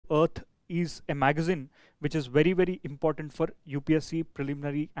Earth is a magazine which is very, very important for UPSC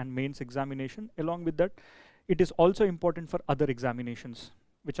preliminary and mains examination. Along with that, it is also important for other examinations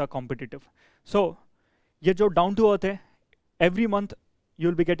which are competitive. So, ये जो down to earth है, every month you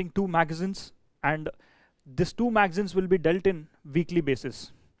will be getting 2 magazines, and these 2 magazines will be dealt in weekly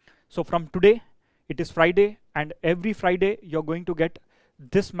basis. So from today, it is Friday, and every Friday you're going to get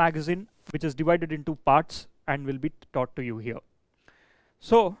this magazine, which is divided into parts and will be taught to you here.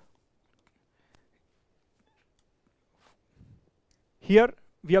 So here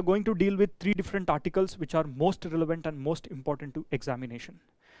we are going to deal with 3 different articles which are most relevant and most important to examination.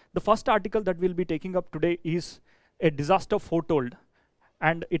 The first article that we'll be taking up today is a disaster foretold,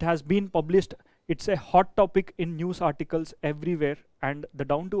 and it has been published. It's a hot topic in news articles everywhere, and the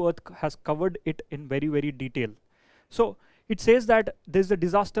Down to Earth has covered it in very, very detail. So it says that there's a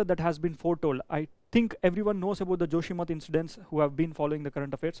disaster that has been foretold. I think everyone knows about the Joshimath incidents who have been following the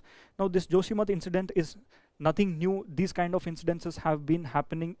current affairs. Now this Joshimath incident is nothing new. These kind of incidences have been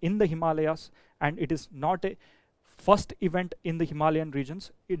happening in the Himalayas, and it is not a first event in the Himalayan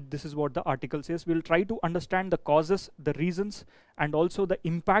regions. This is what the article says. We'll try to understand the causes, the reasons, and also the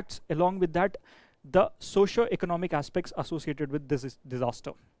impacts. Along with that, the socio-economic aspects associated with this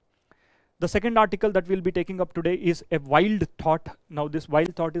disaster. The second article that we'll be taking up today is a wild thought. Now this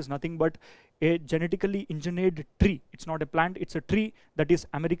wild thought is nothing but a genetically engineered tree. It's not a plant, it's a tree, that is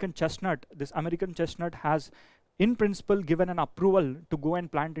American chestnut. This American chestnut has in principle given an approval to go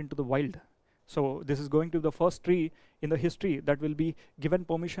and plant into the wild. So this is going to be the first tree in the history that will be given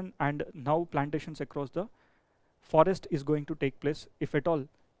permission, and now plantations across the forest is going to take place, if at all,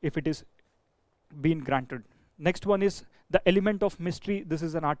 if it is being granted. Next one is the element of mystery. This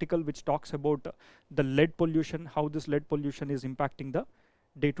is an article which talks about the lead pollution, how this lead pollution is impacting the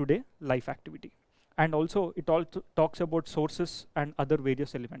day-to-day life activity. And also it also talks about sources and other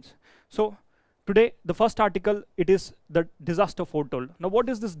various elements. So today, the first article, it is the disaster foretold. Now what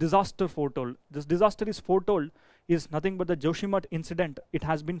is this disaster foretold? This disaster is foretold is nothing but the Joshimath incident. It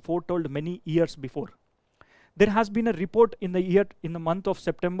has been foretold many years before. There has been a report in the month of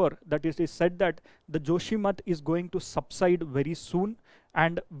September that it is said that the Joshimath is going to subside very soon,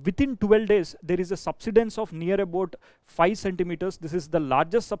 and within 12 days there is a subsidence of near about 5 centimeters. This is the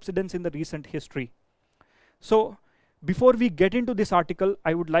largest subsidence in the recent history. So before we get into this article,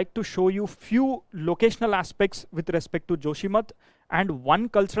 I would like to show you few locational aspects with respect to Joshimath and one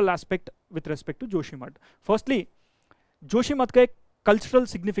cultural aspect with respect to Joshimath. Firstly, Joshimath का cultural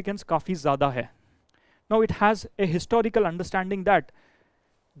significance काफी ज़्यादा है. Now it has a historical understanding that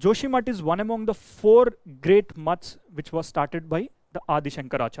Joshimath is one among the 4 great maths which was started by the Adi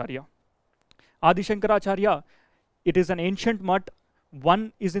Shankaracharya. Adi Shankaracharya, it is an ancient math.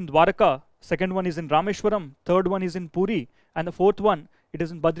 One is in Dwaraka, second one is in Rameshwaram, third one is in Puri, and the fourth one, it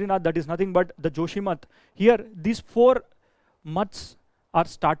is in Badrinath. That is nothing but the Joshimath. Here, these 4 maths are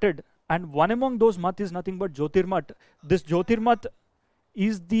started, and one among those maths is nothing but Jyotirmath. This Jyotirmath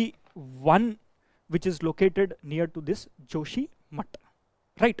is the one which is located near to this Joshimath,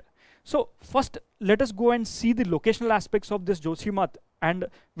 right? So first, let us go and see the locational aspects of this Joshimath, and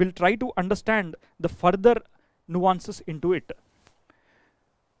we'll try to understand the further nuances into it.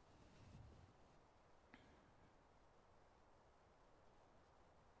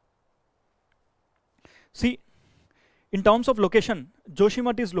 See, in terms of location,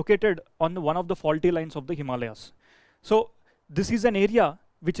 Joshimath is located on one of the faulty lines of the Himalayas. So this is an area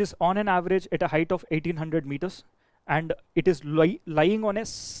which is on an average at a height of 1800 meters, and it is lying on a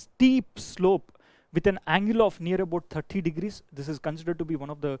steep slope with an angle of near about 30 degrees. This is considered to be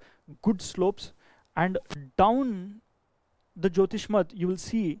one of the good slopes, and down the Jyotirmath you will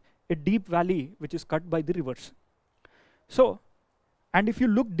see a deep valley which is cut by the rivers. So, and if you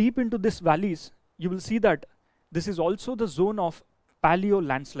look deep into these valleys, you will see that this is also the zone of paleo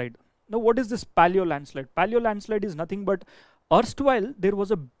landslide. Now what is this paleo landslide? Paleo landslide is nothing but erstwhile there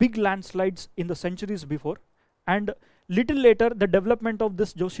was a big landslides in the centuries before, and little later the development of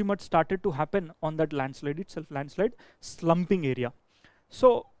this Joshimath started to happen on that landslide itself, landslide slumping area.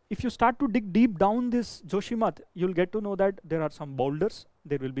 So if you start to dig deep down this Joshimath, you'll get to know that there are some boulders,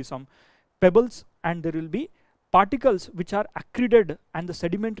 there will be some pebbles, and there will be particles which are accreted, and the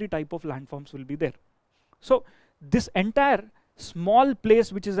sedimentary type of landforms will be there. So this entire small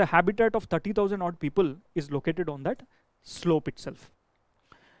place, which is a habitat of 30,000 odd people, is located on that slope itself.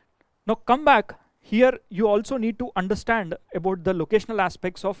 Now come back here, you also need to understand about the locational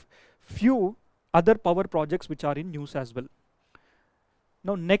aspects of few other power projects which are in news as well.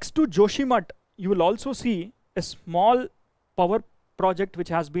 Now next to Joshimath, you will also see a small power project which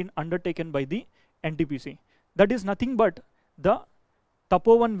has been undertaken by the NTPC. That is nothing but the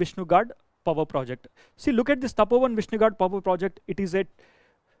Tapovan Vishnugad power project. See, look at this Tapovan Vishnugad power project. It is a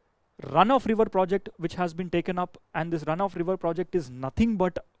runoff river project which has been taken up, and this runoff river project is nothing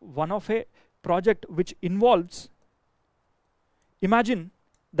but one of a project which involves, imagine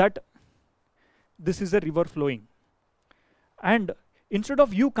that this is a river flowing, and instead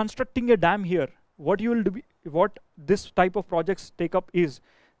of you constructing a dam here, what you will do, what this type of projects take up is,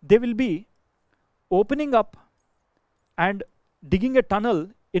 they will be opening up and digging a tunnel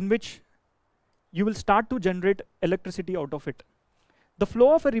in which you will start to generate electricity out of it. The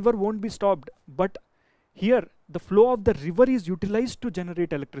flow of a river won't be stopped, but here the flow of the river is utilized to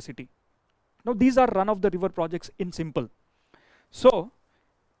generate electricity. Now these are run of the river projects in simple. So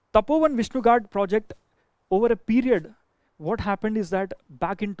Tapovan Vishnugad project, over a period, what happened is that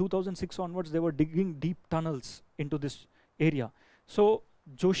back in 2006 onwards, they were digging deep tunnels into this area. So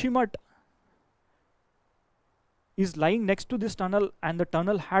Joshimath is lying next to this tunnel, and the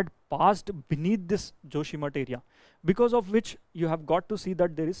tunnel had passed beneath this Joshimath area, because of which you have got to see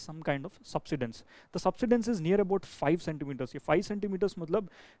that there is some kind of subsidence. The subsidence is near about 5 centimeters. 5 centimeters matlab,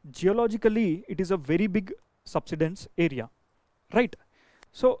 geologically it is a very big subsidence area, right?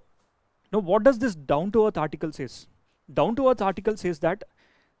 So now what does this down to earth article says? Down to earth article says that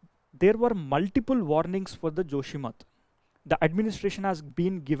there were multiple warnings for the Joshimath. The administration has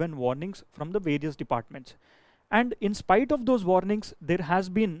been given warnings from the various departments. And in spite of those warnings, there has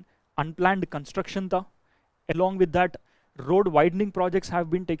been unplanned construction. Along with that, road widening projects have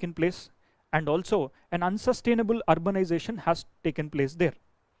been taken place, and also an unsustainable urbanization has taken place there.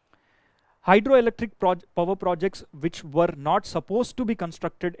 Hydroelectric power projects which were not supposed to be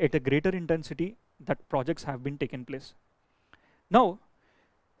constructed at a greater intensity, that projects have been taken place. Now,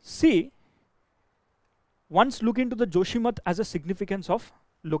 see, once look into the Joshimath as a significance of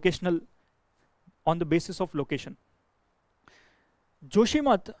locational, on the basis of location.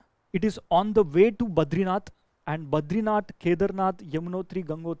 Joshimath, it is on the way to Badrinath, and Badrinath, Kedarnath, Yamunotri,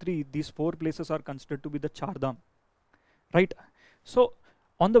 Gangotri, these 4 places are considered to be the Chardham, right? So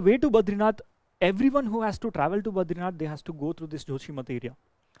on the way to Badrinath, everyone who has to travel to Badrinath, they has to go through this Joshimath area.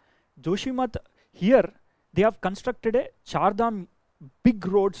 Joshimath, here they have constructed a Chardham big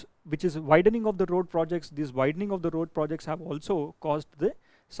roads, which is widening of the road projects. These widening of the road projects have also caused the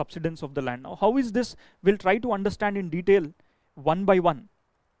subsidence of the land. Now how is this? We'll try to understand in detail one by one.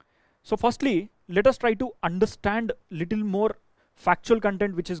 So firstly, let us try to understand little more factual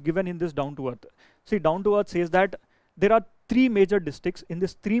content which is given in this down to earth. See, down to earth says that there are 3 major districts. In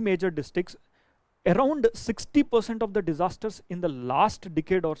these 3 major districts, around 60% of the disasters in the last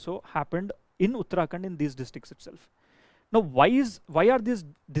decade or so happened in Uttarakhand, in these districts itself. Now why are these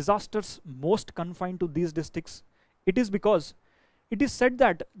disasters most confined to these districts? It is because it is said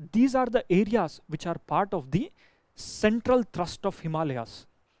that these are the areas which are part of the central thrust of Himalayas.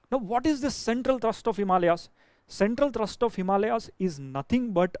 Now what is this central thrust of Himalayas? Central thrust of Himalayas is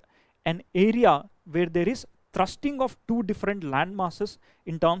nothing but an area where there is thrusting of 2 different land masses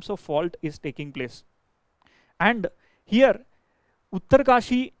in terms of fault is taking place. And here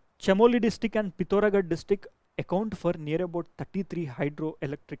Uttarkashi, Chamoli district and Pithoragarh district account for near about 33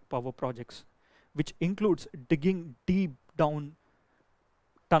 hydroelectric power projects, which includes digging deep down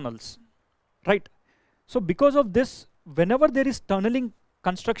tunnels, right? So because of this, whenever there is tunneling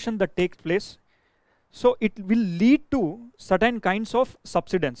construction that takes place, so it will lead to certain kinds of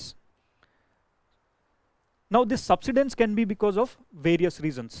subsidence. Now this subsidence can be because of various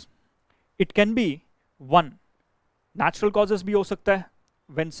reasons. It can be, 1, natural causes bhi ho sakta hai.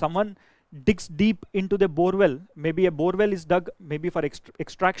 When someone digs deep into the borewell, maybe a borewell is dug maybe for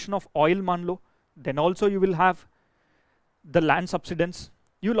extraction of oil manlo, then also you will have the land subsidence.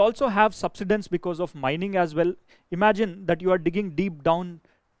 You will also have subsidence because of mining as well. Imagine that you are digging deep down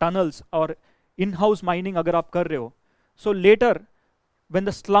tunnels or in-house mining agar aap kar rahe ho. So later, when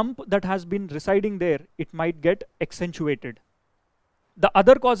the slump that has been residing there, it might get accentuated. The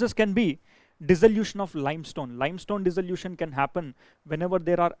other causes can be dissolution of limestone. Limestone dissolution can happen whenever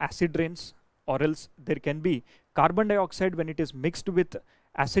there are acid rains, or else there can be carbon dioxide when it is mixed with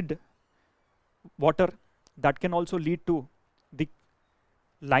acid water. That can also lead to the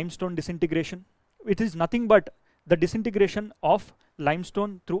limestone disintegration. It is nothing but the disintegration of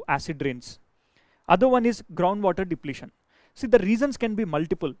limestone through acid rains. Other one is groundwater depletion. See, the reasons can be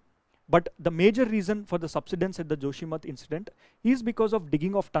multiple, but the major reason for the subsidence at the Joshimath incident is because of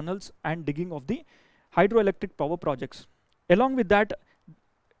digging of tunnels and digging of the hydroelectric power projects. Along with that,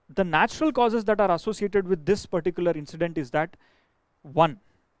 the natural causes that are associated with this particular incident is that, 1,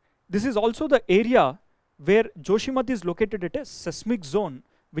 this is also the area where Joshimath is located at a seismic zone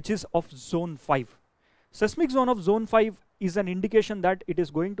which is of zone 5. Seismic zone of zone 5 is an indication that it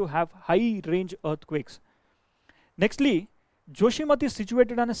is going to have high range earthquakes. Nextly, Joshimath is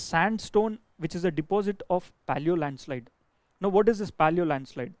situated on a sandstone which is a deposit of paleo landslide. Now what is this paleo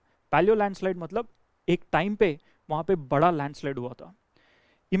landslide? Paleo landslide मतलब एक time पे वहाँ पे बड़ा landslide हुआ था.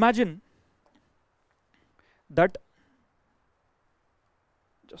 Imagine that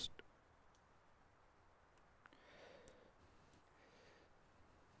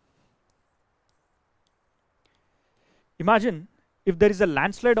imagine if there is a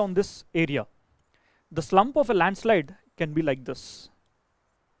landslide on this area. The slump of a landslide can be like this.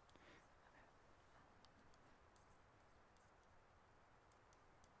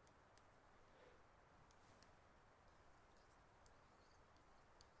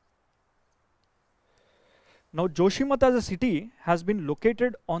 Now Joshimath as a city has been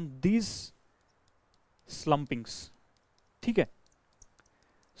located on these slumpings. Okay.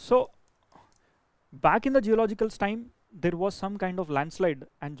 So back in the geological time, there was some kind of landslide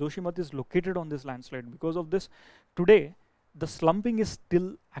and Joshimath is located on this landslide. Because of this, today the slumping is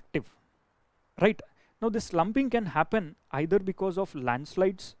still active, right? Now this slumping can happen either because of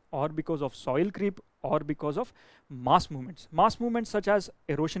landslides or because of soil creep or because of mass movements. Mass movements such as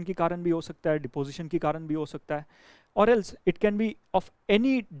erosion की कारण भी हो सकता है, deposition की कारण भी हो सकता है, or else it can be of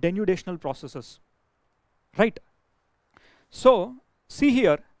any denudational processes, right? So see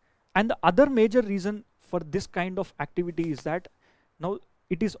here, and the other major reason for this kind of activity is that now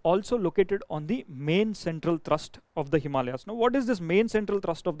it is also located on the main central thrust of the Himalayas. Now what is this main central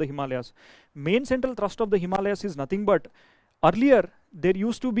thrust of the Himalayas? Main central thrust of the Himalayas is nothing but, earlier there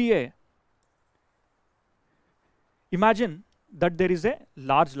used to be a, imagine that there is a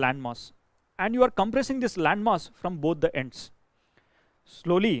large landmass and you are compressing this landmass from both the ends.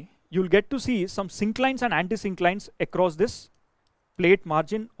 Slowly you'll get to see some synclines and anti-synclines across this plate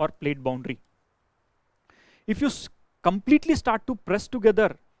margin or plate boundary. If you completely start to press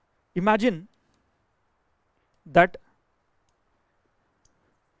together, imagine that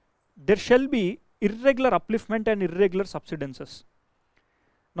there shall be irregular upliftment and irregular subsidences.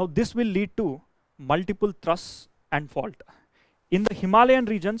 Now this will lead to multiple thrusts and fault. In the Himalayan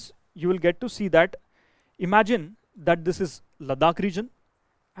regions, you will get to see that, imagine that this is Ladakh region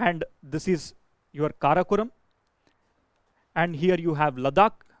and this is your Karakoram, and here you have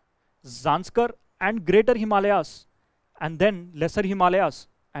Ladakh, Zanskar and Greater Himalayas, and then Lesser Himalayas,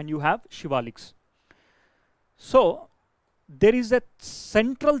 and you have Shivaliks. So there is a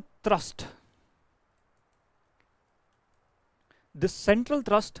central thrust. This central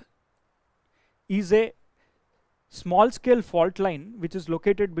thrust is a small scale fault line which is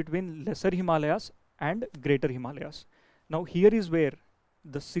located between Lesser Himalayas and Greater Himalayas. Now here is where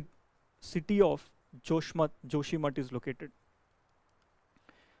the city of Joshimath is located.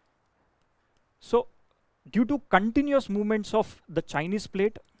 So due to continuous movements of the Chinese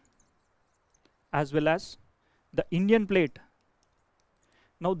plate as well as the Indian plate,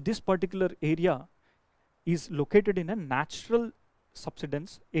 now this particular area is located in a natural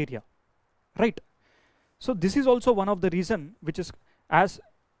subsidence area, right? So this is also one of the reason which is as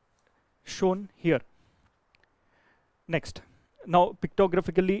shown here. Next, now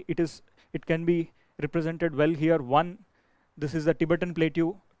pictographically it can be represented well here. One, this is the Tibetan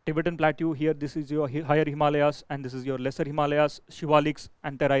plateau. Here this is your higher Himalayas and this is your Lesser Himalayas, Shivaliks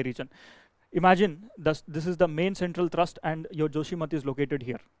and Terai region. Imagine this is the main central thrust and your Joshimath is located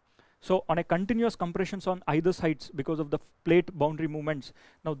here. So on a continuous compressions on either sides because of the plate boundary movements,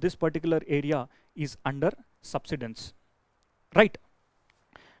 now this particular area is under subsidence, right?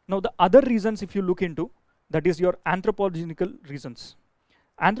 Now the other reasons if you look into, that is your anthropogenical reasons.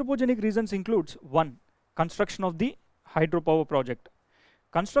 Anthropogenic reasons includes, one, construction of the hydropower project.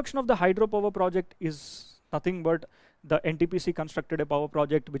 Construction of the hydropower project is nothing but the NTPC constructed a power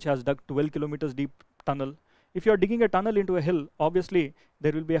project which has dug 12 kilometers deep tunnel. If you are digging a tunnel into a hill, obviously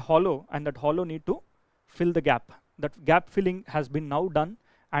there will be a hollow and that hollow need to fill the gap. That gap filling has been now done,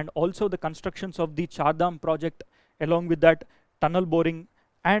 and also the constructions of the Chardam project along with that tunnel boring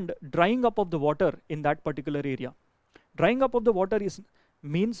and drying up of the water in that particular area. Drying up of the water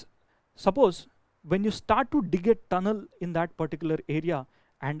means, suppose when you start to dig a tunnel in that particular area,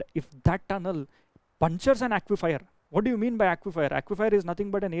 and if that tunnel punctures an aquifer. What do you mean by aquifer? Aquifer is nothing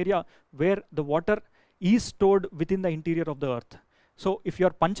but an area where the water is stored within the interior of the earth. So if you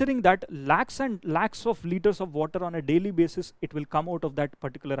are puncturing that, lakhs and lakhs of liters of water on a daily basis, it will come out of that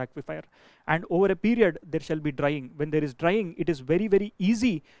particular aquifer. And over a period, there shall be drying. When there is drying, it is very, very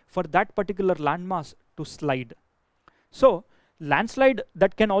easy for that particular landmass to slide. So landslide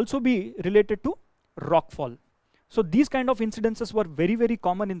that can also be related to rockfall. So these kind of incidences were very, very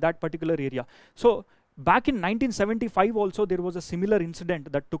common in that particular area. So Back in 1975 also there was a similar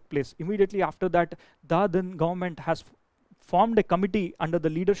incident that took place. Immediately after that, the then government has formed a committee under the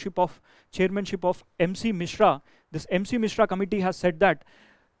leadership of chairmanship of MC Mishra. This MC Mishra committee has said that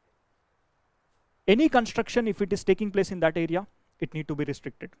any construction, if it is taking place in that area, it need to be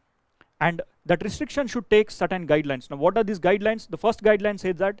restricted. And that restriction should take certain guidelines. Now what are these guidelines? The first guideline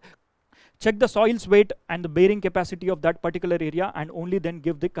says that check the soil's weight and the bearing capacity of that particular area and only then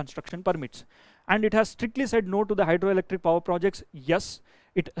give the construction permits. And it has strictly said no to the hydroelectric power projects. Yes,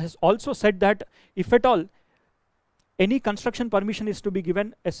 it has also said that if at all any construction permission is to be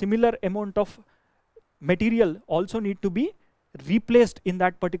given, a similar amount of material also need to be replaced in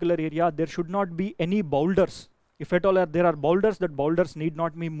that particular area. There should not be any boulders. If at all there are boulders, that boulders need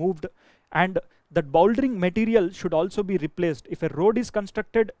not be moved, and that bouldering material should also be replaced. If a road is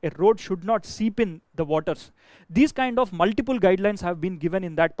constructed, a road should not seep in the waters. These kind of multiple guidelines have been given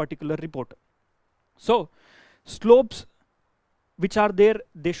in that particular report. So slopes which are there,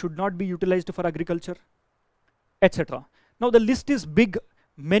 they should not be utilized for agriculture, etc. Now the list is big,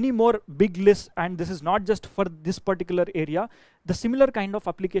 many more big lists, and this is not just for this particular area. The similar kind of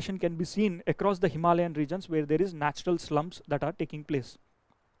application can be seen across the Himalayan regions where there is natural slumps that are taking place,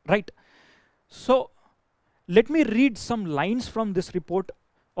 right? So let me read some lines from this report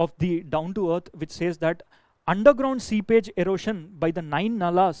of the Down to Earth, which says that underground seepage erosion by the 9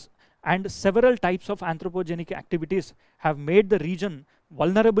 nalas and several types of anthropogenic activities have made the region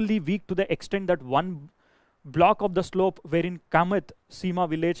vulnerably weak to the extent that one block of the slope wherein Kamet, Seema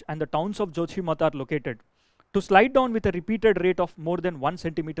village and the towns of Joshimath are located to slide down with a repeated rate of more than 1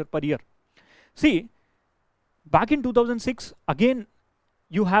 centimeter per year. See, back in 2006, again,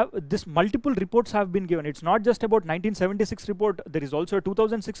 you have this multiple reports have been given. It's not just about 1976 report, there is also a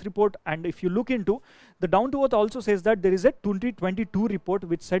 2006 report, and if you look into the Down to Earth also says that there is a 2022 report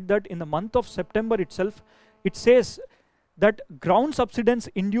which said that in the month of September itself, it says that ground subsidence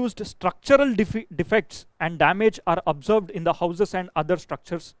induced structural defects and damage are observed in the houses and other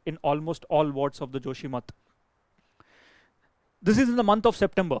structures in almost all wards of the Joshimath. This is in the month of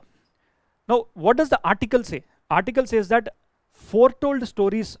September. Now what does the article say? Article says that foretold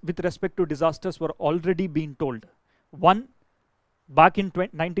stories with respect to disasters were already being told. One back in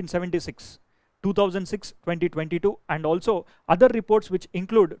 1976, 2006, 2022, and also other reports which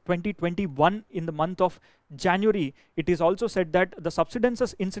include 2021 in the month of January. It is also said that the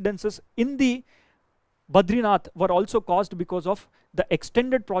incidences in the Badrinath were also caused because of the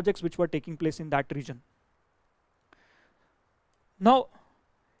extended projects which were taking place in that region. Now,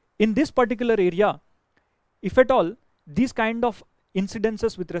 in this particular area, if at all, these kind of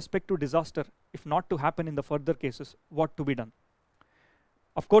incidences with respect to disaster, if not to happen in the further cases, what to be done?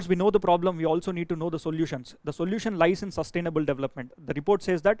 Of course, we know the problem, we also need to know the solutions. The solution lies in sustainable development. The report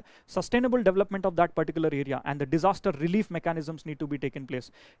says that sustainable development of that particular area and the disaster relief mechanisms need to be taken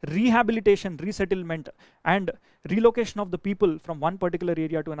place. Rehabilitation, resettlement, and relocation of the people from one particular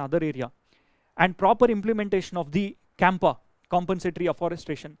area to another area. And proper implementation of the CAMPA, compensatory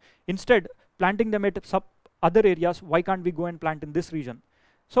afforestation. Instead, planting them at other areas, why can't we go and plant in this region?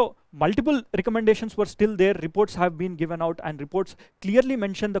 So multiple recommendations were still there, reports have been given out, and reports clearly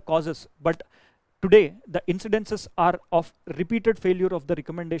mention the causes, but today the incidences are of repeated failure of the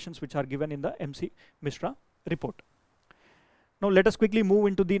recommendations which are given in the MC Mishra report. Now let us quickly move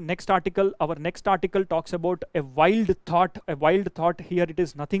into the next article. Our next article talks about a wild thought. A wild thought, here it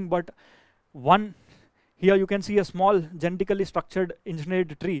is nothing but one. Here you can see a small genetically structured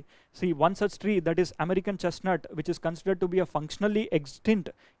engineered tree. See, one such tree, that is American chestnut, which is considered to be a functionally extinct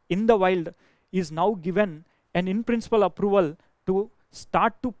in the wild, is now given an in principle approval to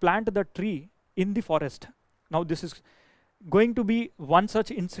start to plant the tree in the forest. Now this is going to be one such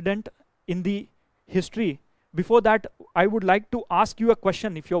incident in the history. Before that, I would like to ask you a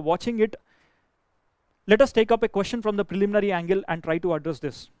question. If you're watching it, let us take up a question from the preliminary angle and try to address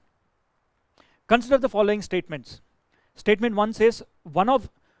this. Consider the following statements. Statement 1 says,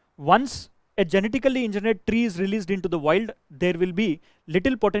 once a genetically engineered tree is released into the wild, there will be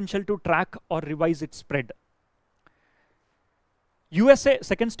little potential to track or revise its spread. USA,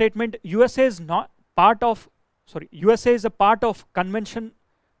 second statement, USA is not part of, USA is a part of convention,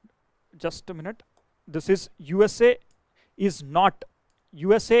 just a minute, this is USA is not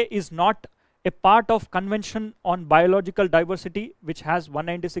a part of Convention on Biological Diversity, which has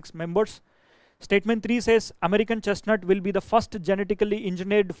 196 members. Statement 3 says American chestnut will be the first genetically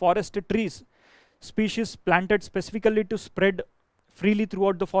engineered forest trees species planted specifically to spread freely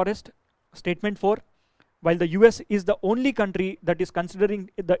throughout the forest. Statement 4, while the US is the only country that is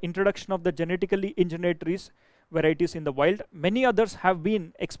considering the introduction of the genetically engineered trees varieties in the wild, many others have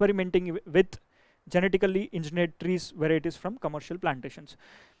been experimenting with genetically engineered trees varieties from commercial plantations.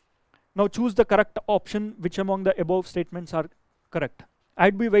 Now choose the correct option, which among the above statements are correct.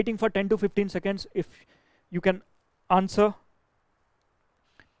 I'd be waiting for 10 to 15 seconds if you can answer.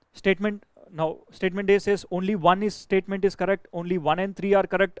 Statement, now statement A says only one statement is correct, only 1 and 3 are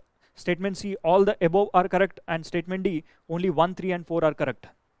correct. Statement C, all the above are correct, and statement D, only 1, 3 and 4 are correct.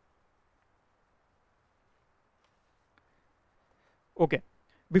 Okay,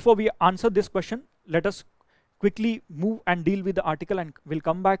 before we answer this question, let us quickly move and deal with the article, and we'll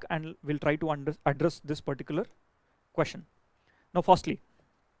come back and we'll try to address this particular question. Now firstly,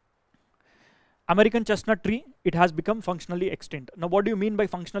 American chestnut tree, it has become functionally extinct. Now what do you mean by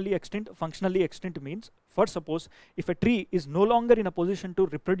functionally extinct? Functionally extinct means, first suppose if a tree is no longer in a position to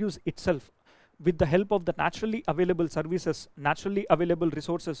reproduce itself with the help of the naturally available services, naturally available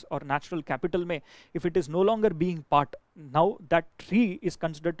resources or natural capital may, if it is no longer being part, now that tree is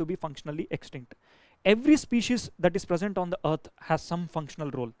considered to be functionally extinct. Every species that is present on the earth has some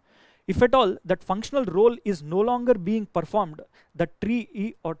functional role. If at all that functional role is no longer being performed, the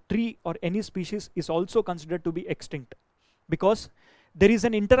tree or any species is also considered to be extinct, because there is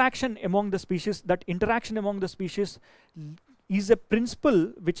an interaction among the species. That interaction among the species is a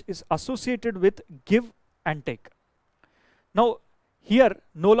principle which is associated with give and take. Now here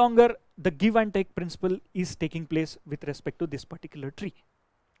no longer the give and take principle is taking place with respect to this particular tree,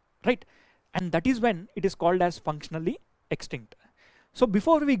 right? And that is when it is called as functionally extinct. So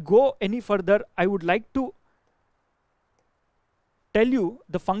before we go any further, I would like to tell you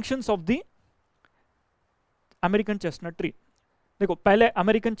the functions of the American chestnut tree. देखो पहले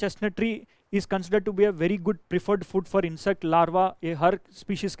American chestnut tree is considered to be a very good preferred food for insect larva. ये हर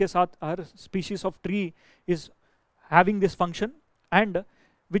species के साथ हर species of tree is having this function, and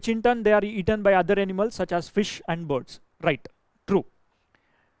which in turn they are eaten by other animals such as fish and birds. Right? True.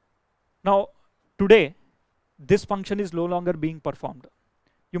 Now today this function is no longer being performed.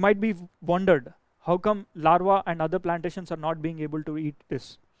 You might be wondered, how come larvae and other plantations are not being able to eat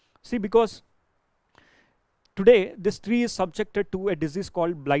this? See, because today this tree is subjected to a disease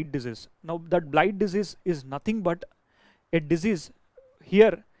called blight disease. Now that blight disease is nothing but a disease.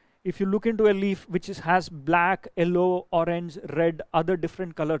 Here if you look into a leaf which has black, yellow, orange, red, other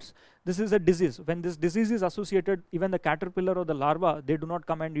different colors, this is a disease. When this disease is associated, even the caterpillar or the larva, they do not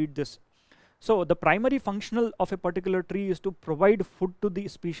come and eat this. So the primary functional of a particular tree is to provide food to the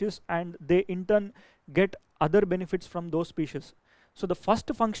species, and they in turn get other benefits from those species. So the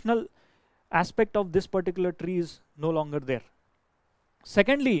first functional aspect of this particular tree is no longer there.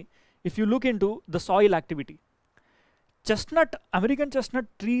 Secondly, if you look into the soil activity, American chestnut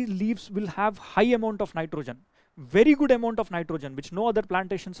tree leaves will have high amount of nitrogen, very good amount of nitrogen, which no other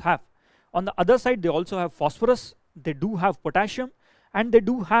plantations have. On the other side, they also have phosphorus, they do have potassium, and they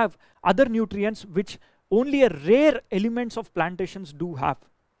do have other nutrients which only a rare elements of plantations do have.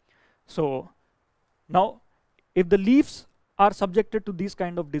 So now if the leaves are subjected to these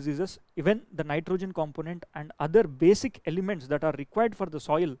kind of diseases, even the nitrogen component and other basic elements that are required for the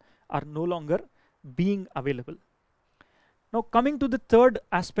soil are no longer being available. Now coming to the third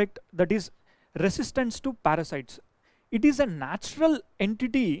aspect, that is resistance to parasites. It is a natural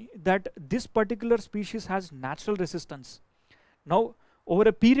entity that this particular species has natural resistance. Now over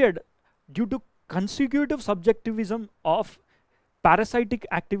a period, due to consecutive subjectivism of parasitic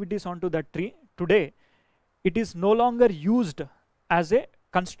activities onto that tree, today it is no longer used as a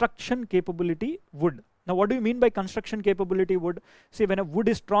construction capability wood. Now what do you mean by construction capability wood? See, when a wood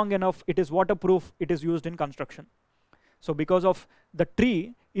is strong enough, it is waterproof, it is used in construction. So because of the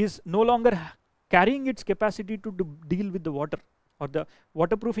tree is no longer carrying its capacity to deal with the water, or the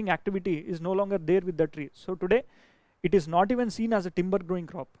waterproofing activity is no longer there with the tree. So today it is not even seen as a timber growing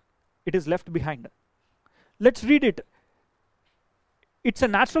crop. It is left behind. Let's read it. It's a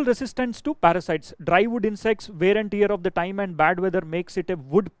natural resistance to parasites. Dry wood insects, wear and tear of the time and bad weather makes it a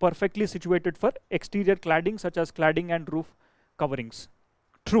wood perfectly situated for exterior cladding such as cladding and roof coverings.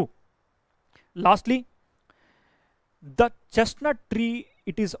 True. Lastly, the chestnut tree,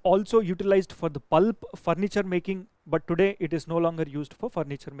 it is also utilized for the pulp furniture making, but today it is no longer used for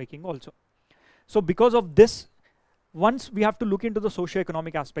furniture making also. So because of this, once we have to look into the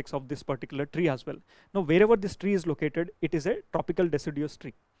socio-economic aspects of this particular tree as well. Now wherever this tree is located, it is a tropical deciduous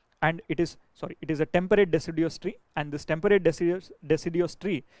tree, and it is a temperate deciduous tree, and this temperate deciduous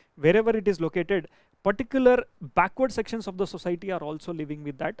tree, wherever it is located, particular backward sections of the society are also living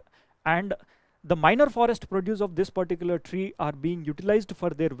with that, and the minor forest produce of this particular tree are being utilized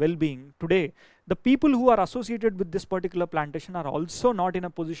for their well-being. Today the people who are associated with this particular plantation are also not in a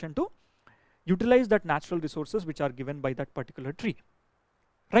position to utilize that natural resources which are given by that particular tree,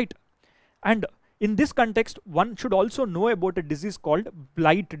 right? And In this context, one should also know about a disease called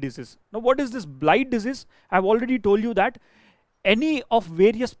blight disease. Now, what is this blight disease? I've already told you that any of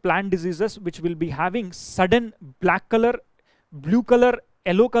various plant diseases which will be having sudden black color, blue color,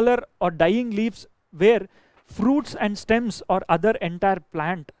 yellow color, or dying leaves, where fruits and stems or other entire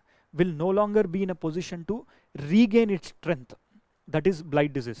plant will no longer be in a position to regain its strength. That is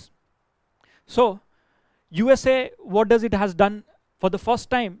blight disease. So USA, what does it has done? For the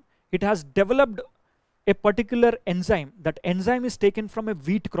first time, it has developed a particular enzyme. That enzyme is taken from a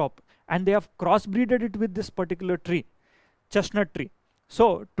wheat crop, and they have crossbreeded it with this particular tree, chestnut tree.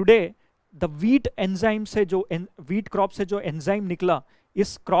 So today, the wheat enzyme से जो wheat crop से जो enzyme निकला,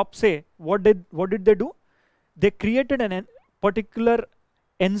 इस crop से what did they do? They created a particular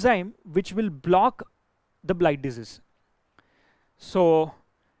enzyme which will block the blight disease. So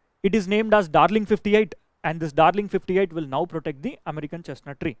it is named as Darling 58, and this Darling 58 will now protect the American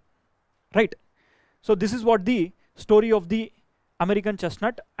chestnut tree, right? So this is what the story of the American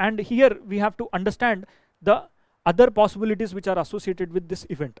chestnut, and here we have to understand the other possibilities which are associated with this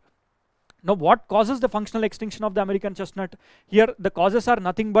event. Now, what causes the functional extinction of the American chestnut? Here the causes are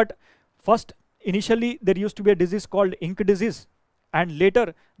nothing but, first, initially there used to be a disease called ink disease, and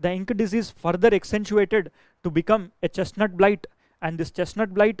later the ink disease further accentuated to become a chestnut blight, and this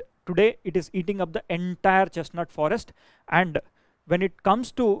chestnut blight today it is eating up the entire chestnut forest. And when it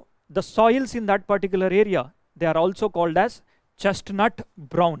comes to the soils in that particular area, they are also called as chestnut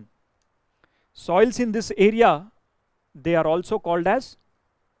brown. Soils in this area, they are also called as,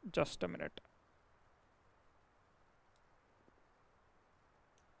 just a minute.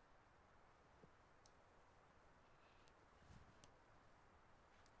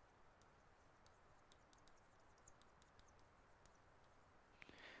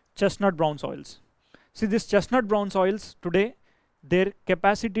 Chestnut brown soils. See, this chestnut brown soils today, their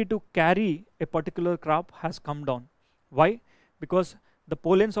capacity to carry a particular crop has come down. Why? Because the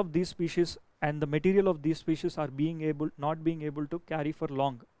pollens of these species and the material of these species are not being able to carry for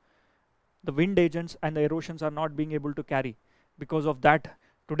long. The wind agents and the erosions are not being able to carry. Because of that,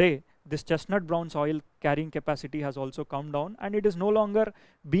 today this chestnut brown soil carrying capacity has also come down, and it is no longer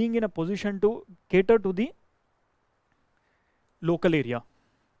being in a position to cater to the local area.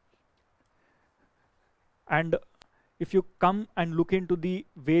 And if you come and look into the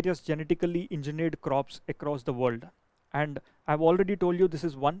various genetically engineered crops across the world, and I've already told you this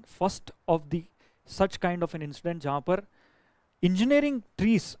is one first of the such kind of an incident जहाँ पर engineering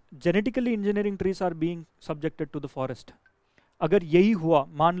trees, genetically engineering trees are being subjected to the forest. अगर यही हुआ,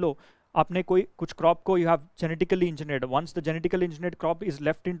 मान लो आपने कोई कुछ crop को you have genetically engineered. Once the genetically engineered crop is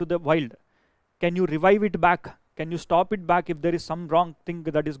left into the wild, can you revive it back? Can you stop it back if there is some wrong thing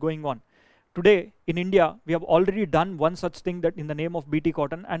that is going on? Today in India, we have already done one such thing, that in the name of BT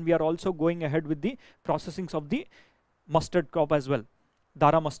cotton, and we are also going ahead with the processings of the mustard crop as well,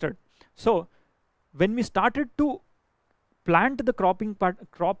 Dara mustard. So when we started to plant the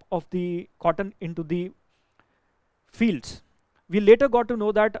crop of the cotton into the fields, we later got to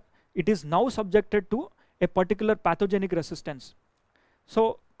know that it is now subjected to a particular pathogenic resistance.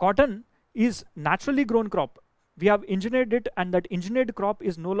 So cotton is naturally grown crop. We have engineered it, and that engineered crop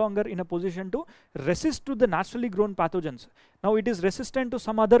is no longer in a position to resist to the naturally grown pathogens. Now it is resistant to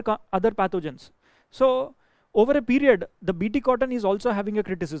some other pathogens. So over a period, the BT cotton is also having a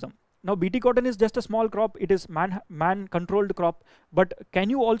criticism. Now BT cotton is just a small crop, it is man controlled crop, but can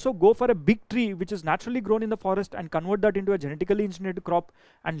you also go for a big tree which is naturally grown in the forest and convert that into a genetically engineered crop,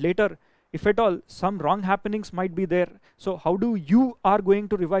 and later, if at all some wrong happenings might be there, so how do you are going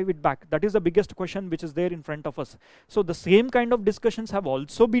to revive it back? That is the biggest question which is there in front of us. So the same kind of discussions have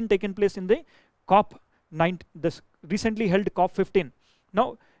also been taken place in the COP9, this recently held COP15.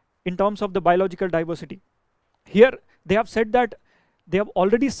 Now in terms of the biological diversity, here they have said that they have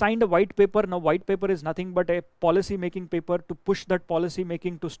already signed a white paper. Now white paper is nothing but a policy making paper to push that policy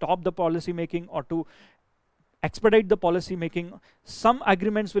making, to stop the policy making, or to expedite the policy making. Some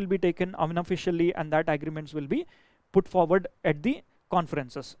agreements will be taken unofficially, and that agreements will be put forward at the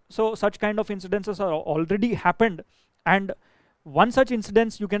conferences. So such kind of incidences are already happened, and one such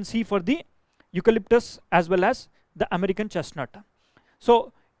incidence you can see for the eucalyptus as well as the American chestnut.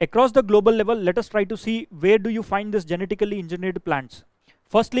 So across the global level, let us try to see where do you find this genetically engineered plants.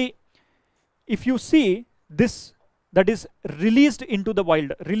 Firstly, if you see this that is released into the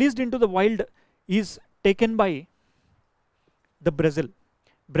wild, is taken by the Brazil.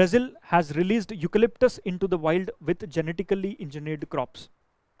 Brazil has released eucalyptus into the wild with genetically engineered crops,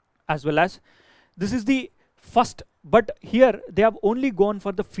 as well as this is the first, but here they have only gone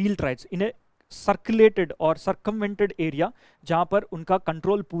for the field trials in a circulated or circumvented area जहाँ पर उनका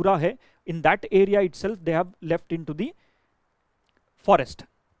control पूरा है in that area itself they have left into the forest.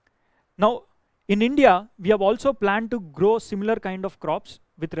 Now in India, we have also planned to grow similar kind of crops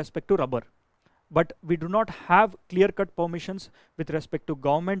with respect to rubber, but we do not have clear-cut permissions with respect to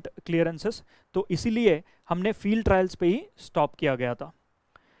government clearances. तो इसीलिए हमने field trials पे ही stop किया गया था.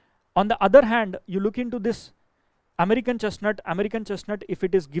 On the other hand, you look into this American chestnut. American chestnut, if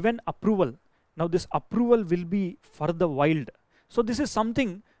it is given approval, now this approval will be for the wild. So this is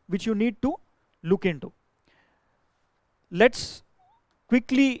something which you need to look into. Let's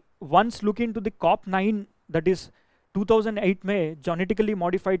quickly once look into the COP9, that is 2008 में genetically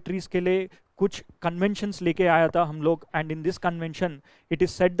modified trees के लिए कुछ conventions लेके आया था हम लोग, and in this convention it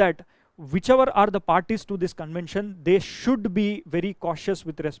is said that whichever are the parties to this convention, they should be very cautious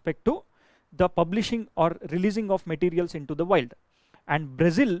with respect to the publishing or releasing of materials into the wild. And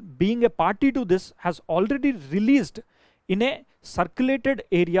Brazil, being a party to this, has already released in a circulated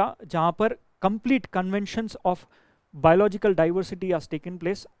area जहाँ पर complete conventions of biological diversity has taken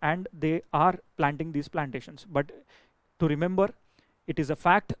place, and they are planting these plantations. But to remember, it is a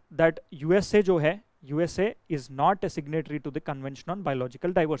fact that USA जो है, USA is not a signatory to the Convention on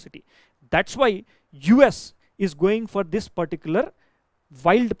Biological Diversity. That's why US is going for this particular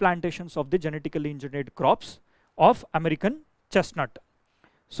wild plantations of the genetically engineered crops of American chestnut.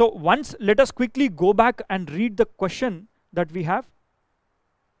 So once, let us quickly go back and read the question that we have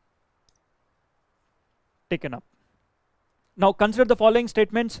taken up. Now consider the following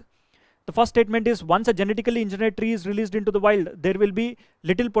statements. The first statement is, once a genetically engineered tree is released into the wild, there will be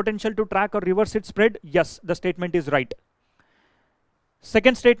little potential to track or reverse its spread. Yes, the statement is right.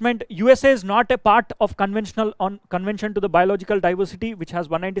 Second statement, USA is not a part of Convention to the Biological Diversity, which has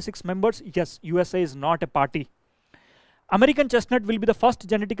 196 members. Yes, USA is not a party. American chestnut will be the first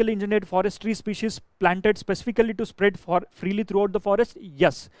genetically engineered forestry species planted specifically to spread freely throughout the forest.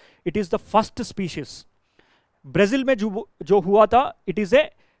 Yes, it is the first species. Brazil में जो हुआ था, it is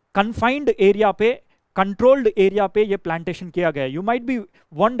a confined area पे, controlled area पे ये plantation किया गया. You might be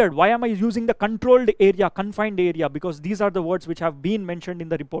wondered, why am I using the controlled area, confined area? Because these are the words which have been mentioned in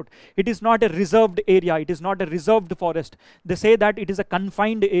the report. It is not a reserved area. It is not a reserved forest. They say that it is a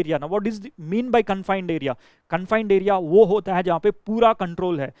confined area. Now what does it mean by confined area? Confined area वो होता है जहाँ पे पूरा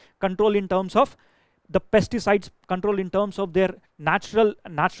control है. Control in terms of the pesticides, control in terms of their natural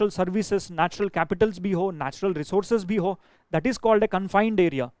services, natural capitals bhi ho, natural resources bhi ho. That is called a confined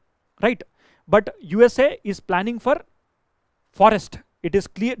area, right? But USA is planning for forest. It is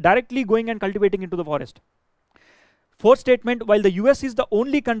directly going and cultivating into the forest. Fourth statement, while the US is the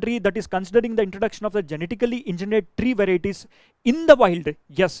only country that is considering the introduction of the genetically engineered tree varieties in the wild,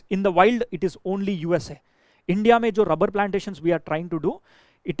 yes, in the wild it is only USA. India mein jo rubber plantations we are trying to do,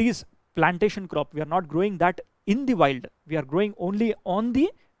 it is plantation crop. We are not growing that in the wild. We are growing only on the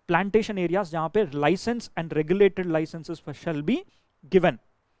plantation areas जहाँ पे license and regulated licenses shall be given.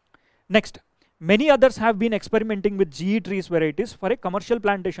 Next, many others have been experimenting with GE trees varieties for a commercial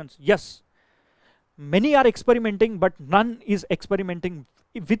plantations. Yes, many are experimenting, but none is experimenting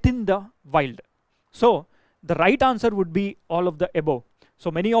within the wild. So the right answer would be all of the above. So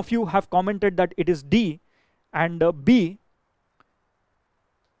many of you have commented that it is D, and B.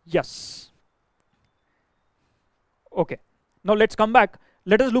 Yes. Okay. Now let's come back.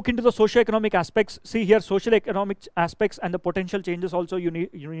 Let us look into the socio-economic aspects. See here, social economic aspects and the potential changes also you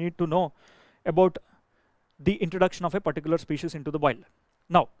need to know about the introduction of a particular species into the wild.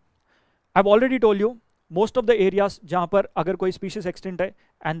 Now, I've already told you most of the areas जहाँ पर अगर कोई species extinct है,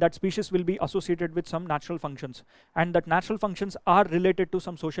 and that species will be associated with some natural functions, and that natural functions are related to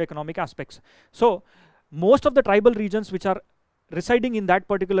some socio-economic aspects. So most of the tribal regions which are residing in that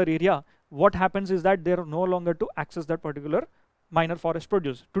particular area, what happens is that they are no longer to access that particular minor forest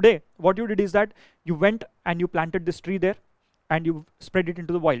produce. Today, what you did is that you went and you planted this tree there and you spread it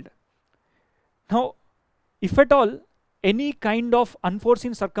into the wild. Now, if at all, any kind of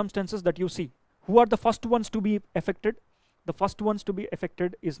unforeseen circumstances that you see, who are the first ones to be affected? The first ones to be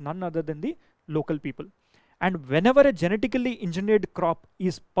affected is none other than the local people. And whenever a genetically engineered crop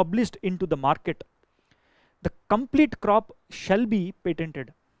is published into the market, the complete crop shall be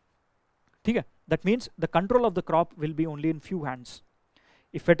patented. Okay? That means the control of the crop will be only in few hands.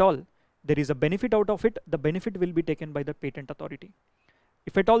 If at all there is a benefit out of it, the benefit will be taken by the patent authority.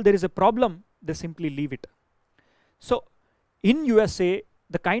 If at all there is a problem, they simply leave it. So in USA,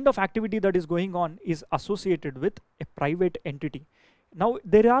 the kind of activity that is going on is associated with a private entity. Now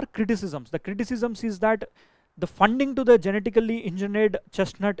there are criticisms. The criticisms is that the funding to the genetically engineered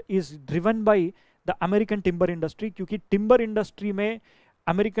chestnut is driven by the American timber industry, क्योंकि timber industry में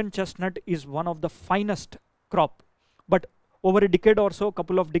American chestnut is one of the finest crop. But over a decade or so,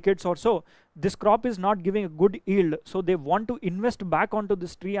 couple of decades or so, this crop is not giving a good yield, so they want to invest back onto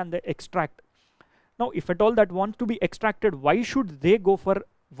this tree and they extract. Now, if at all that wants to be extracted, why should they go for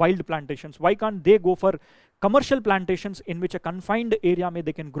wild plantations? Why can't they go for commercial plantations in which a confined area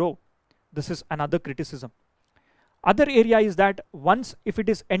they can grow? This is another criticism. Other area is that once if it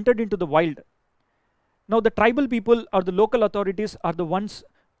is entered into the wild, now the tribal people or the local authorities are the ones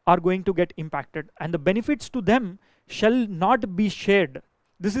are going to get impacted, and the benefits to them shall not be shared.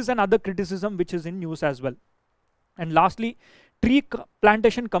 This is another criticism which is in news as well. And lastly, tree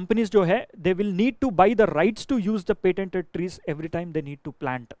plantation companies jo hai, they will need to buy the rights to use the patented trees every time they need to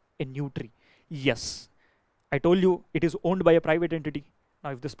plant a new tree. Yes, I told you it is owned by a private entity. Now,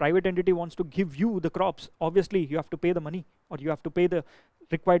 if this private entity wants to give you the crops, obviously you have to pay the money or you have to pay the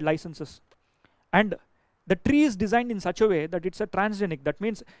required licenses. And the tree is designed in such a way that it's a transgenic. That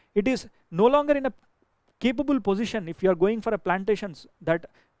means it is no longer in a capable position if you are going for a plantations that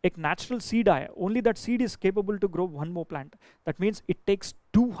a natural seed hai, only that seed is capable to grow one more plant. That means it takes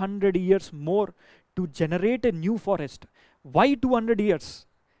 200 years more to generate a new forest. Why 200 years?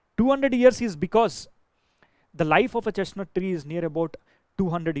 200 years is because the life of a chestnut tree is near about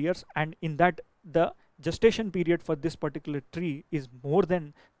 200 years, and in that the gestation period for this particular tree is more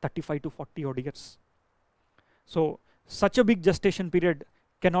than 35 to 40 odd years. So such a big gestation period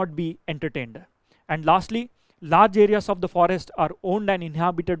cannot be entertained. And lastly, large areas of the forest are owned and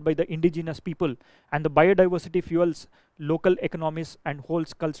inhabited by the indigenous people, and the biodiversity fuels local economies and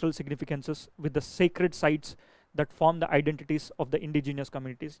holds cultural significances with the sacred sites that form the identities of the indigenous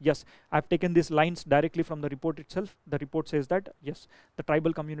communities. Yes, I've taken these lines directly from the report itself. The report says that yes, the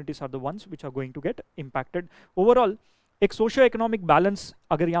tribal communities are the ones which are going to get impacted. Overall, एक socio-economic balance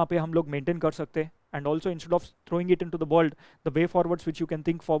अगर यहाँ पे हम लोग maintain कर सकते, and also instead of throwing it into the world, the way forwards which you can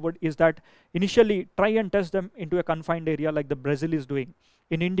think forward is that initially try and test them into a confined area like the Brazil is doing.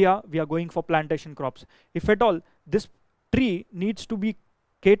 In India, we are going for plantation crops. If at all this tree needs to be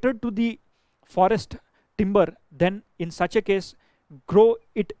catered to the forest timber, then in such a case, grow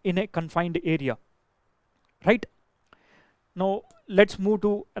it in a confined area, right? Now, let's move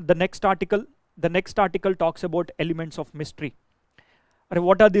to the next article. The next article talks about elements of mystery.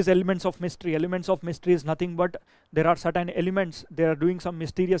 What are these elements of mystery? Elements of mystery is nothing but there are certain elements, they are doing some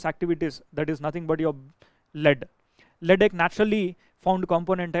mysterious activities. That is nothing but your lead. Lead एक naturally found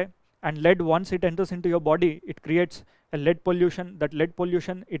component है, and lead once it enters into your body, it creates a lead pollution. That lead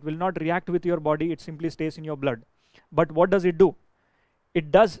pollution, it will not react with your body, it simply stays in your blood. But what does it do? It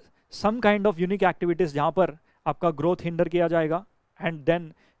does some kind of unique activities जहाँ पर आपका growth hinder किया जाएगा, and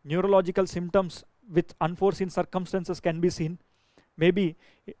then neurological symptoms with unforeseen circumstances can be seen. Maybe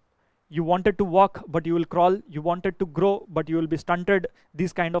you wanted to walk but you will crawl, you wanted to grow but you will be stunted.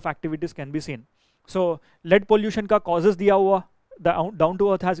 These kind of activities can be seen. So lead pollution का causes दिया हुआ, the Down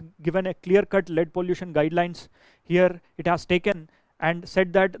to Earth has given a clear-cut lead pollution guidelines. Here it has taken and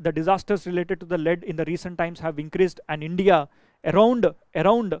said that the disasters related to the lead in the recent times have increased, and India, around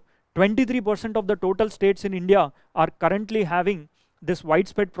 23% of the total states in India are currently having this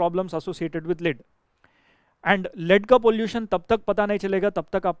widespread problems associated with lead. And lead का pollution तब तक पता नहीं चलेगा तब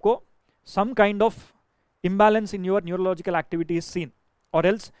तक आपको some kind of imbalance in your neurological activity is seen, or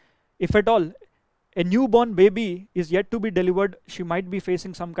else if at all a newborn baby is yet to be delivered, she might be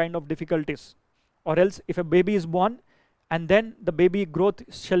facing some kind of difficulties. Or else if a baby is born and then the baby growth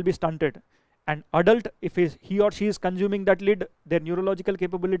shall be stunted. An adult, if he or she is consuming that lead, their neurological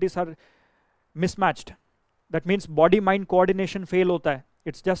capabilities are mismatched. That means body-mind coordination fail hota hai.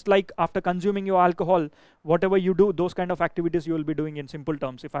 It's just like after consuming your alcohol, whatever you do, those kind of activities you will be doing in simple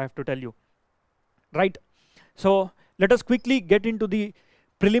terms, if I have to tell you. Right? So let us quickly get into the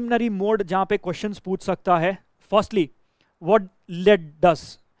preliminary mode जहाँ पे questions पूछ सकता है. Firstly, what lead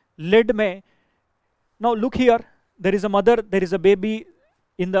does? Lead में, now look here, there is a mother, there is a baby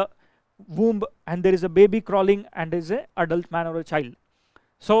in the womb, and there is a baby crawling, and there is an adult man or a child.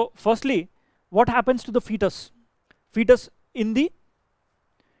 So firstly, what happens to the fetus? Fetus in the,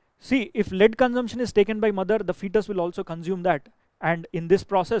 see, if lead consumption is taken by mother, the fetus will also consume that, and in this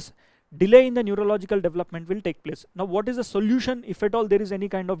process, delay in the neurological development will take place. Now what is the solution if at all there is any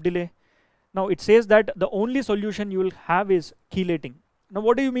kind of delay? Now it says that the only solution you will have is chelating. Now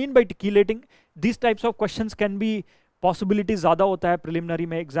what do you mean by chelating? These types of questions can be, possibility ज़्यादा होता है preliminary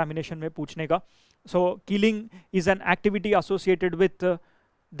में, examination में पूछने का. So cheating is an activity associated with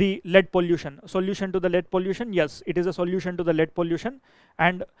the lead pollution. Solution to the lead pollution, yes, it is a solution to the lead pollution,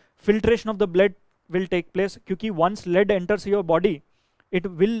 and filtration of the blood will take place क्योंकि once lead enters your body, it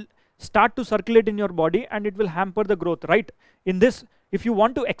will start to circulate in your body and it will hamper the growth, right? In this, if you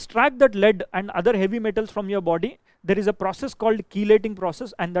want to extract that lead and other heavy metals from your body, there is a process called chelating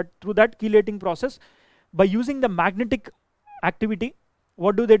process, and that through that chelating process, by using the magnetic activity,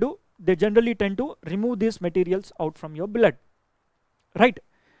 what do? They generally tend to remove these materials out from your blood, right?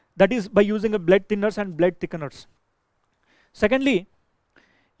 That is by using a blood thinners and blood thickeners. Secondly,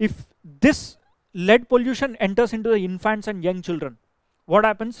 if this lead pollution enters into the infants and young children, what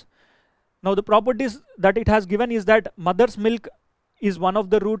happens? Now the properties that it has given is that mother's milk is one of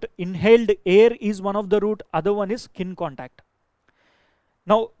the route, inhaled air is one of the route, other one is skin contact.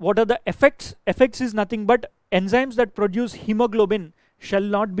 Now what are the effects? Effects is nothing but enzymes that produce hemoglobin shall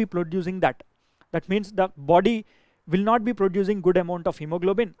not be producing that. That means the body will not be producing good amount of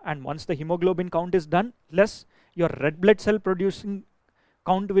hemoglobin, and once the hemoglobin count is done less, your red blood cell producing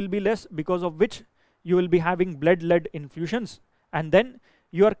count will be less, because of which you will be having blood lead infusions, and then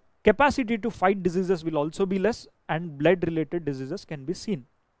your capacity to fight diseases will also be less, and blood related diseases can be seen.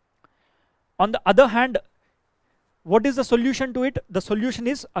 On the other hand, what is the solution to it? The solution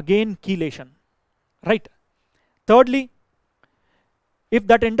is again chelation, right? Thirdly, if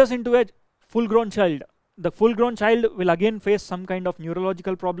that enters into a full grown child, the full grown child will again face some kind of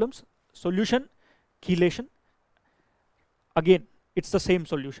neurological problems. Solution, chelation. Again, it's the same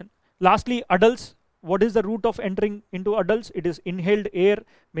solution. Lastly, adults, what is the route of entering into adults? It is inhaled air,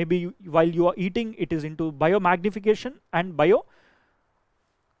 maybe while you are eating, it is into biomagnification, and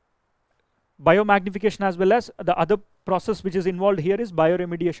biomagnification as well as the other process which is involved here is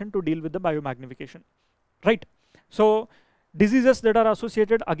bioremediation to deal with the biomagnification, right? So diseases that are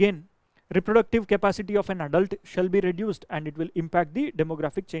associated, again, reproductive capacity of an adult shall be reduced, and it will impact the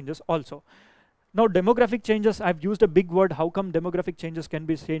demographic changes also. Now demographic changes, I've used a big word. How come demographic changes can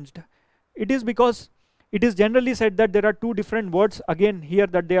be changed? It is because it is generally said that there are two different words again here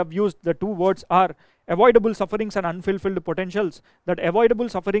that they have used. The two words are avoidable sufferings and unfulfilled potentials. That avoidable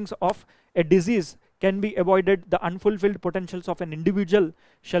sufferings of a disease can be avoided. The unfulfilled potentials of an individual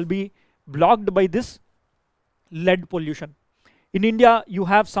shall be blocked by this lead pollution. In India, you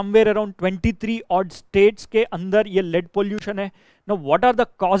have somewhere around 23 odd states के अंदर ये lead pollution है. Now, what are the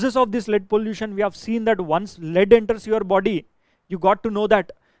causes of this lead pollution? We have seen that once lead enters your body, you got to know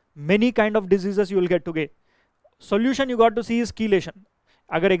that many kind of diseases you will get to get. Solution you got to see is chelation.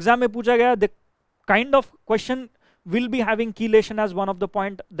 अगर exam में पूछा गया, the kind of question will be having chelation as one of the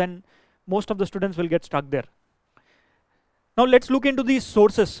point, then most of the students will get stuck there. Now let's look into these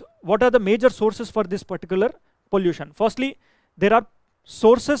sources. What are the major sources for this particular pollution? Firstly, there are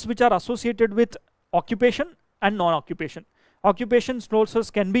sources which are associated with occupation and non-occupation. Occupation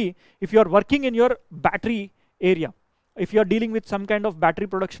sources can be if you are working in your battery area, if you are dealing with some kind of battery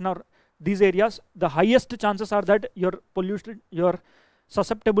production or these areas, the highest chances are that you're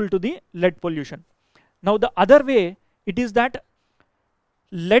susceptible to the lead pollution. Now the other way, it is that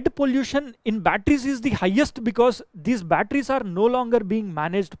lead pollution in batteries is the highest because these batteries are no longer being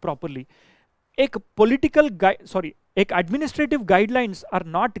managed properly. Administrative guidelines are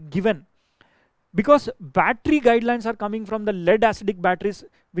not given because battery guidelines are coming from the lead acidic batteries,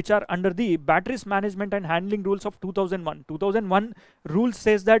 which are under the batteries management and handling rules of 2001. 2001 rules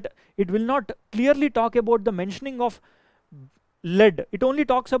says that it will not clearly talk about the mentioning of lead. It only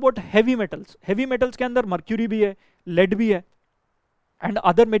talks about heavy metals. Heavy metals के अंदर mercury भी है, lead भी है, and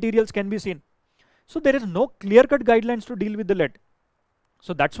other materials can be seen. So there is no clear-cut guidelines to deal with the lead.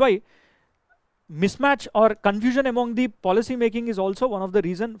 So that's why mismatch or confusion among the policy making is also one of the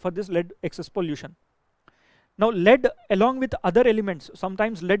reason for this lead excess pollution. Now lead along with other elements,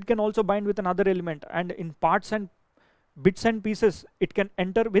 sometimes lead can also bind with another element, and in parts and bits and pieces it can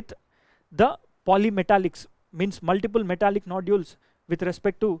enter with the polymetallics, means multiple metallic nodules with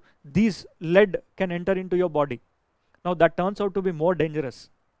respect to these lead can enter into your body. Now that turns out to be more dangerous,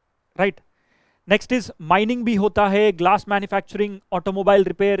 right? Next is mining bhi hota hai, glass manufacturing, automobile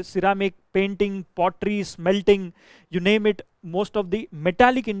repair, ceramic, painting, pottery, smelting, you name it, most of the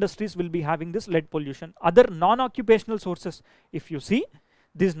metallic industries will be having this lead pollution. Other non-occupational sources, if you see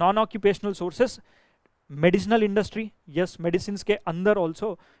these non-occupational sources, medicinal industry, yes, medicines ke andar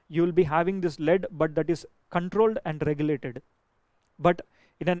also you will be having this lead, but that is controlled and regulated. But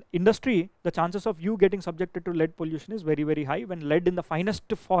in an industry, the chances of you getting subjected to lead pollution is very, very high when lead in the finest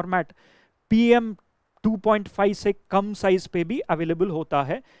format PM 2.5 से कम size पे भी available होता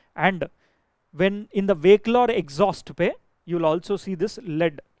है, and when in the vehicle or exhaust पे you will also see this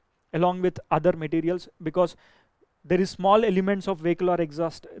lead along with other materials, because there is small elements of vehicle or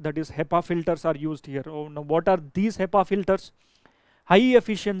exhaust, that is HEPA filters are used here. Oh, now what are these HEPA filters? High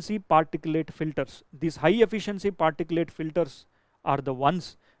efficiency particulate filters. These high efficiency particulate filters are the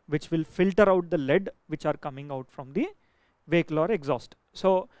ones which will filter out the lead which are coming out from the vehicle or exhaust.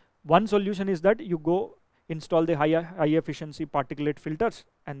 So one solution is that you go install the high efficiency particulate filters,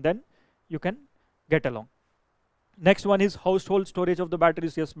 and then you can get along. Next one is household storage of the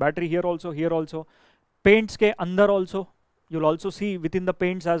batteries. Yes, battery here also, here also. Paints ke andar also, you'll also see within the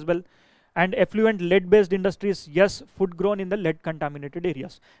paints as well. And effluent lead based industries, yes, food grown in the lead contaminated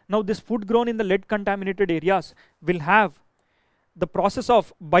areas. Now this food grown in the lead contaminated areas will have the process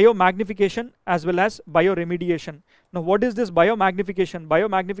of biomagnification as well as bioremediation. Now what is this biomagnification?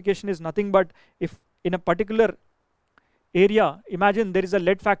 Biomagnification is nothing but, if in a particular area, imagine there is a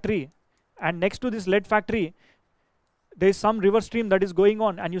lead factory, and next to this lead factory there is some river stream that is going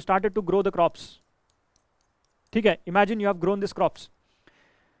on, and you started to grow the crops. Okay, imagine you have grown these crops.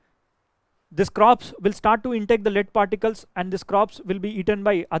 These crops will start to intake the lead particles, and these crops will be eaten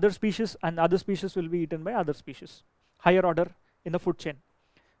by other species, and other species will be eaten by other species. Higher order in the food chain.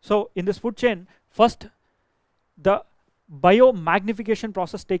 So in this food chain, first the biomagnification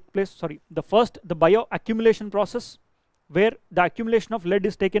process takes place. The bioaccumulation process, where the accumulation of lead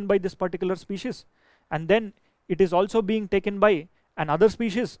is taken by this particular species, and then it is also being taken by another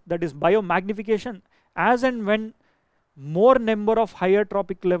species, that is biomagnification. As and when more number of higher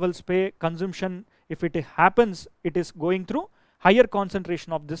tropic levels pay consumption, if it happens, it is going through higher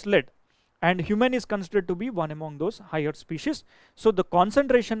concentration of this lead, and human is considered to be one among those higher species. So the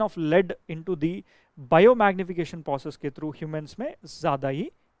concentration of lead into the biomagnification process के through humans में ज़्यादा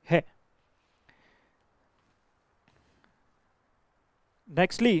ही है.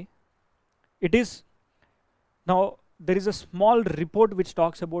 Nextly, it is, now there is a small report which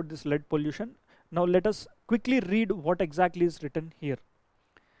talks about this lead pollution. Now let us quickly read what exactly is written here.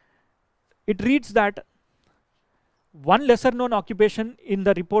 It reads that one lesser known occupation in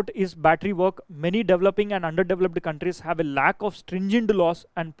the report is battery work. Many developing and underdeveloped countries have a lack of stringent laws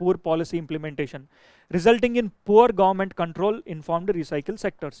and poor policy implementation, resulting in poor government control informed recycled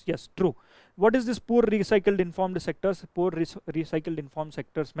sectors. Yes, true. What is this poor recycled informed sectors? Poor recycled informed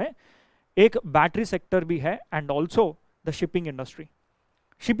sectors में एक battery sector भी है, and also the shipping industry.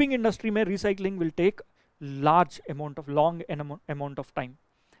 Shipping industry में recycling will take long amount of time.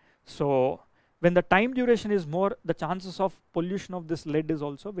 So when the time duration is more, the chances of pollution of this lead is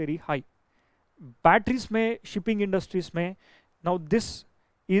also very high. Batteries में, shipping industries में, now this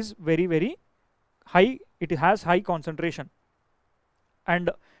is very, very high. It has high concentration.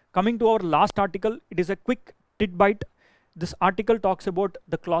 And coming to our last article, it is a quick tidbit. This article talks about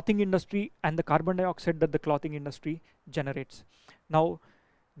the clothing industry and the carbon dioxide that the clothing industry generates. Now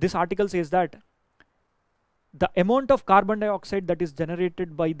this article says that the amount of carbon dioxide that is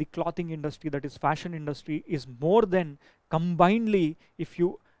generated by the clothing industry, that is fashion industry, is more than combinedly, if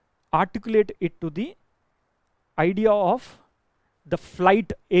you articulate it to the idea of the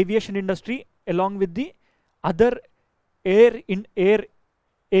flight aviation industry along with the other air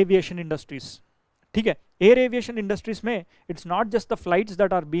aviation industries. ठीक है, air aviation industries में it's not just the flights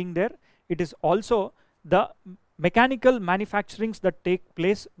that are being there, it is also the mechanical manufacturings that take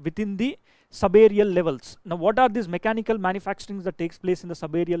place within the subaerial levels. Now what are these mechanical manufacturings that takes place in the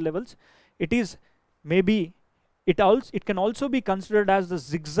subaerial levels? It is maybe, it can also be considered as the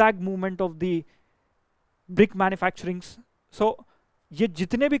zigzag movement of the brick manufacturings. So ये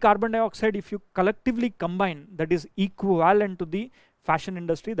जितने भी carbon dioxide, if you collectively combine, that is equivalent to the fashion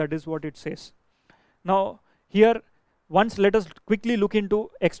industry. That is what it says. Now here, once let us quickly look into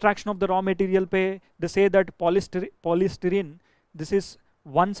extraction of the raw material पे. They say that polystyrene, this is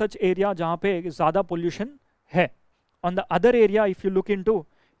one such area जहाँ पे ज़्यादा pollution है. On the other area, if you look into,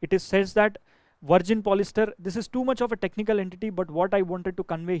 it is says that virgin polyester, this is too much of a technical entity, but what I wanted to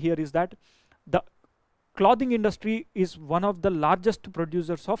convey here is that the clothing industry is one of the largest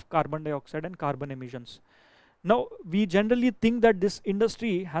producers of carbon dioxide and carbon emissions. Now we generally think that this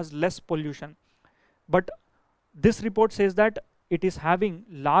industry has less pollution, but this report says that it is having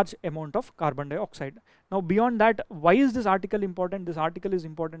large amount of carbon dioxide. Now beyond that, why is this article important? This article is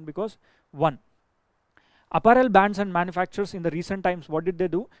important because, one, apparel brands and manufacturers in the recent times, what did they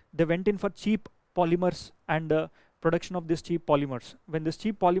do? They went in for cheap polymers and production of these cheap polymers. When these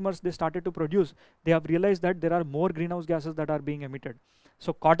cheap polymers they started to produce, they have realized that there are more greenhouse gases that are being emitted.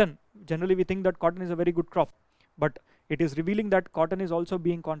 So cotton, generally we think that cotton is a very good crop, but it is revealing that cotton is also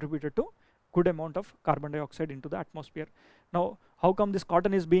being contributed to good amount of carbon dioxide into the atmosphere. Now how come this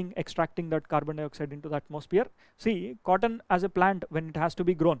cotton is being extracting that carbon dioxide into the atmosphere? See, cotton as a plant, when it has to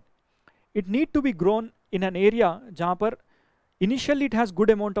be grown, it need to be grown in an area जहाँ पर initially it has good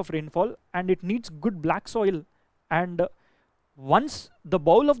amount of rainfall and it needs good black soil, and once the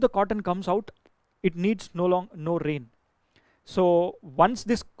bowl of the cotton comes out, it needs no rain. So once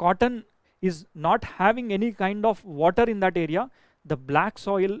this cotton is not having any kind of water in that area, the black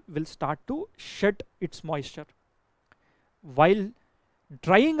soil will start to shed its moisture. While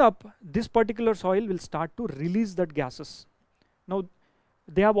drying up, this particular soil will start to release that gases. Now,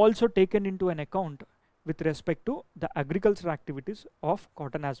 they have also taken into an account with respect to the agricultural activities of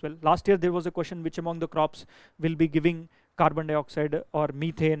cotton as well. Last year there was a question, which among the crops will be giving carbon dioxide or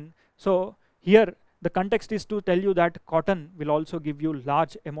methane. So here the context is to tell you that cotton will also give you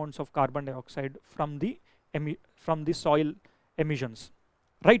large amounts of carbon dioxide from the soil emissions,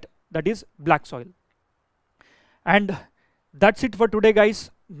 right? That is black soil. And that's it for today,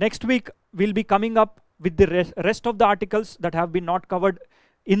 guys. Next week we'll be coming up with the rest of the articles that have been not covered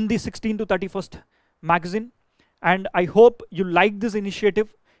in the 16 to 31st magazine. And I hope you like this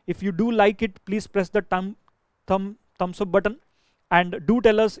initiative. If you do like it, please press the thumbs up button, and do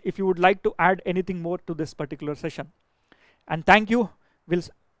tell us if you would like to add anything more to this particular session. And thank you.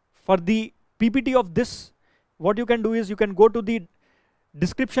 For the PPT of this, what you can do is you can go to the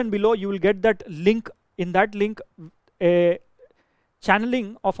description below. You will get that link. In that link, a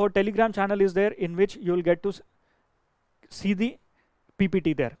channeling of our Telegram channel is there, in which you will get to see the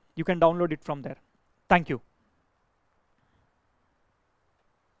PPT there. You can download it from there. Thank you.